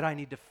me that I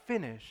need to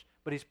finish,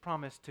 but he's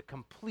promised to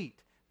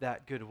complete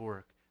that good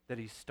work that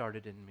he's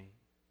started in me.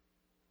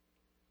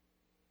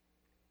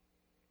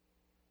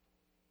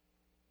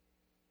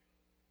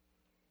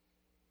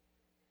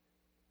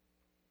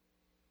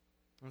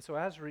 And so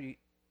as we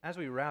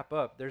wrap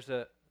up, there's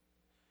a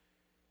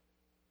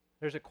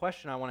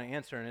question I want to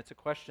answer, and it's a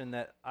question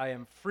that I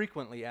am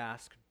frequently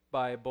asked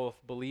by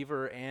both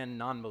believer and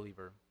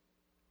non-believer.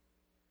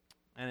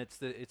 And it's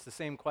the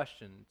same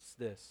question. It's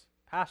this: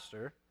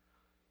 Pastor,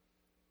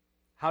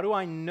 how do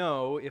I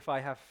know if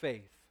I have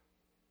faith?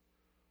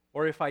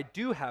 Or if I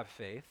do have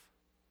faith,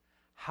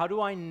 how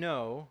do I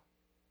know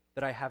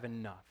that I have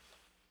enough?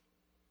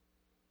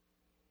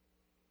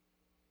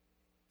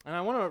 And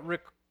I want to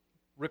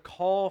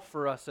recall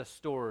for us a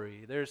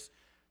story. There's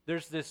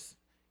this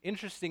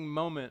interesting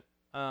moment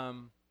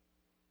in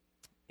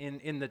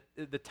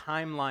the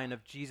timeline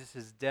of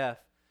Jesus' death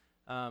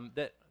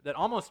that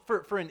almost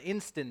for an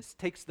instance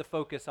takes the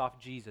focus off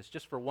Jesus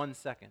just for 1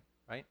 second,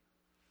 right?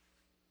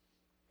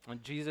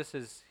 And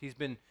Jesus he's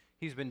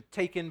been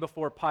taken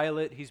before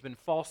Pilate. He's been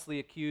falsely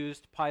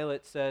accused.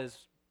 Pilate says,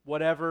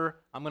 "Whatever,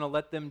 I'm going to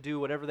let them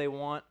do whatever they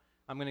want.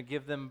 I'm going to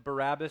give them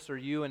Barabbas or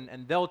you,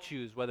 and they'll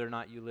choose whether or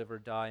not you live or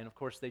die." And of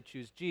course, they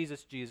choose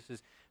Jesus. Jesus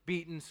is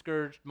beaten,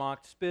 scourged,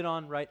 mocked, spit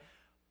on, right?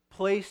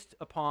 placed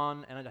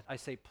upon, and I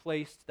say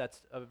placed,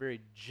 that's a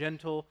very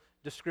gentle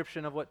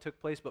description of what took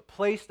place, but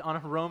placed on a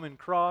Roman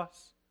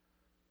cross.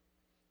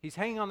 He's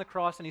hanging on the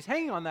cross, and he's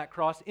hanging on that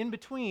cross in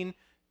between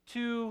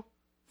two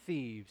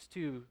thieves,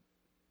 two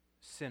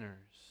sinners.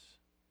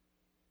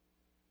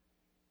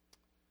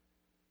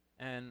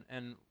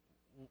 And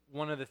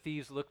one of the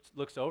thieves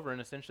looks over and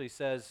essentially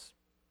says,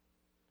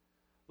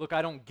 "Look,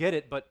 I don't get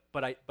it, but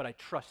I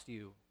trust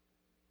you."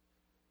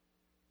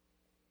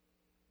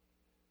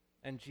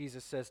 And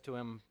Jesus says to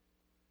him,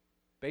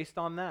 based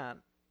on that,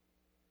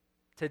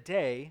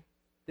 today,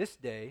 this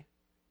day,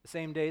 the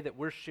same day that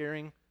we're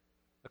sharing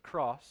a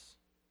cross,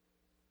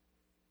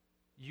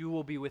 you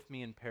will be with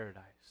me in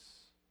paradise.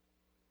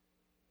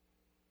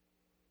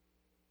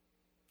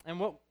 And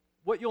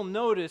what you'll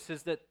notice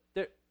is that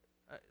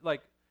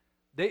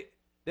they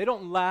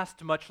don't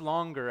last much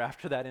longer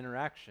after that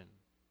interaction.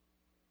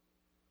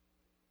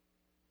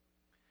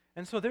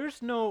 And so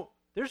there's no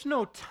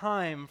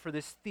time for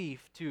this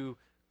thief to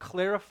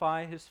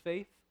clarify his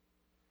faith.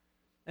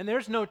 And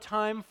there's no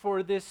time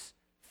for this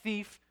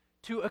thief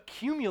to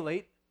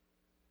accumulate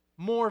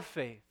more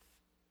faith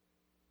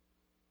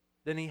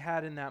than he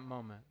had in that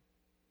moment.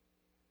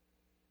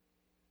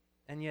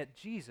 And yet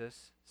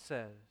Jesus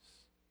says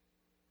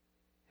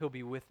he'll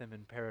be with him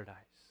in paradise.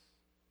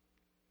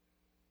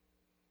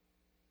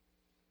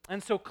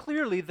 And so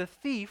clearly the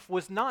thief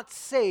was not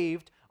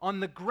saved on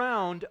the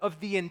ground of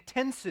the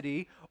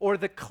intensity or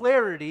the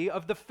clarity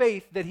of the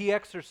faith that he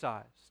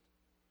exercised,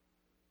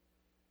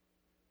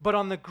 but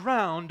on the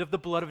ground of the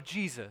blood of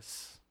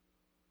Jesus.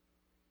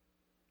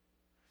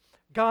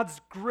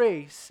 God's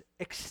grace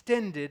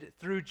extended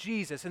through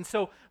Jesus. And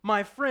so,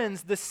 my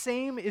friends, the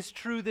same is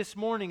true this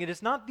morning. It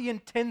is not the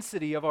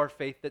intensity of our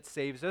faith that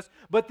saves us,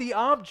 but the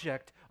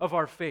object of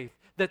our faith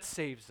that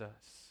saves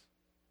us.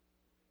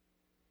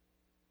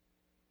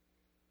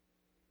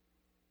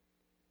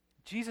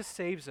 Jesus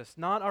saves us,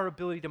 not our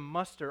ability to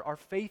muster our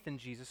faith in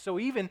Jesus. So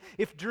even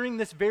if during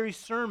this very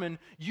sermon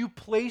you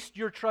placed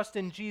your trust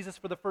in Jesus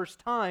for the first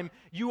time,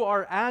 you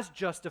are as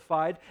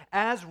justified,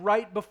 as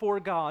right before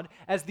God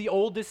as the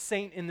oldest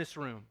saint in this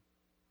room.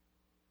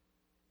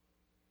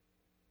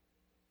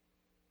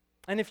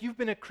 And if you've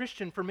been a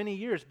Christian for many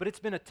years, but it's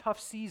been a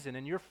tough season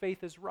and your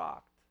faith is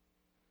rocked,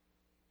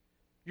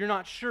 you're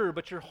not sure,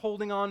 but you're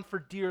holding on for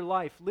dear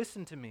life,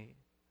 listen to me.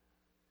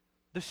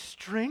 The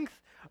strength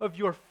of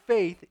your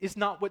faith is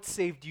not what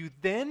saved you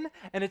then,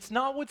 and it's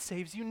not what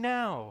saves you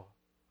now.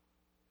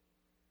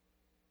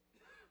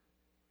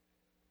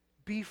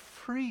 Be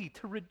free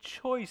to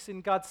rejoice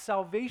in God's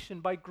salvation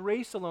by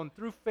grace alone,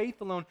 through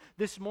faith alone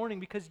this morning,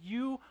 because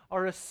you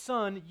are a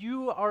son,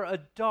 you are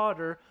a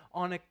daughter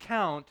on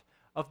account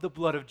of the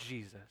blood of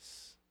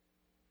Jesus.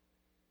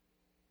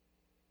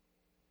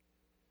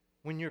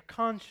 When your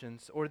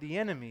conscience or the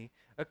enemy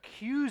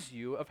accuse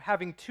you of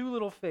having too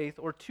little faith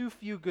or too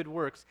few good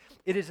works,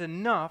 it is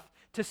enough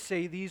to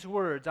say these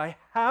words: I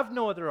have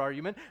no other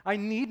argument, I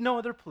need no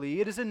other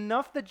plea. It is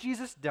enough that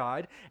Jesus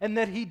died and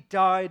that he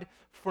died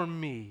for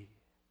me.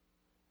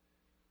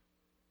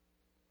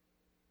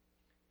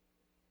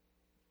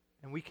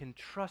 And we can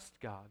trust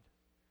God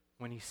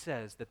when he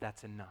says that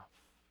that's enough.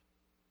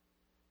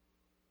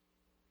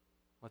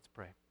 Let's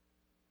pray.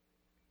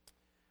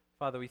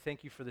 Father, we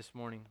thank you for this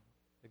morning.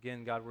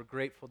 Again, God, we're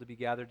grateful to be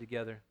gathered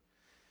together.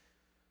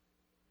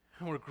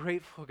 And we're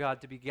grateful,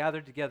 God, to be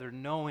gathered together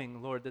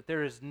knowing, Lord, that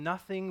there is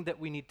nothing that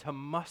we need to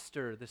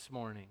muster this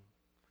morning.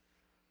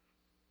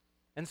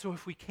 And so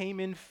if we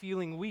came in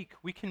feeling weak,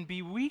 we can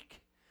be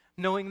weak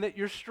knowing that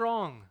you're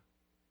strong.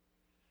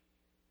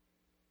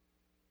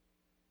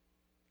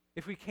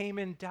 If we came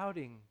in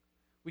doubting,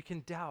 we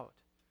can doubt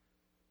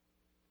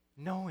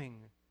knowing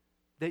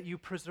that you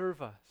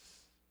preserve us.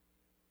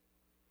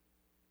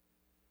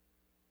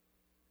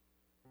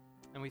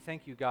 And we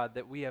thank you, God,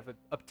 that we have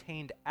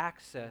obtained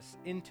access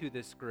into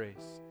this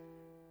grace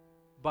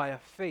by a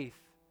faith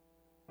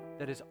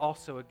that is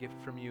also a gift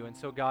from you. And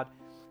so, God,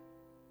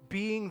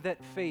 being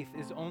that faith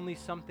is only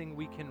something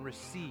we can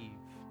receive,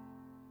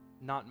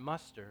 not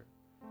muster,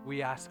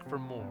 we ask for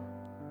more.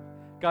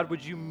 God,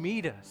 would you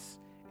meet us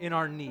in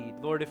our need?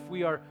 Lord, if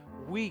we are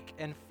weak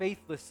and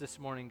faithless this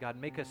morning,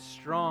 God, make us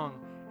strong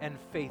and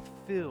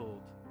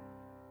faith-filled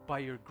by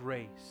your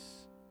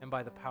grace and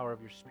by the power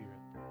of your Spirit.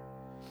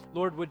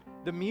 Lord, would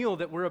the meal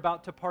that we're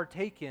about to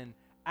partake in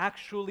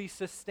actually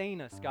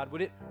sustain us, God?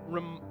 Would it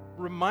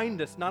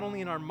remind us, not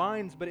only in our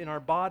minds, but in our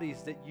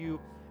bodies, that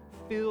you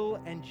fill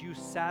and you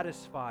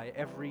satisfy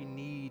every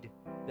need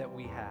that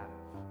we have?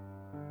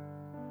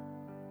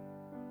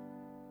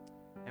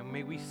 And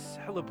may we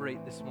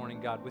celebrate this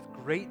morning, God, with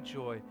great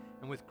joy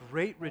and with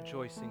great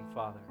rejoicing,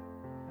 Father,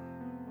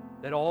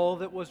 that all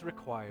that was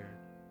required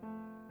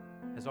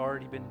has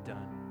already been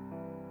done.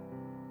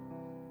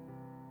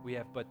 We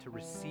have but to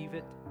receive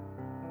it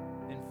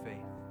in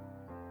faith.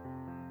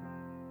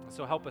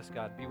 So help us,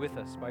 God. Be with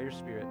us by your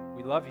Spirit.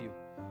 We love you.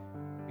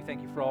 We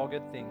thank you for all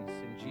good things.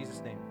 In Jesus'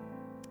 name.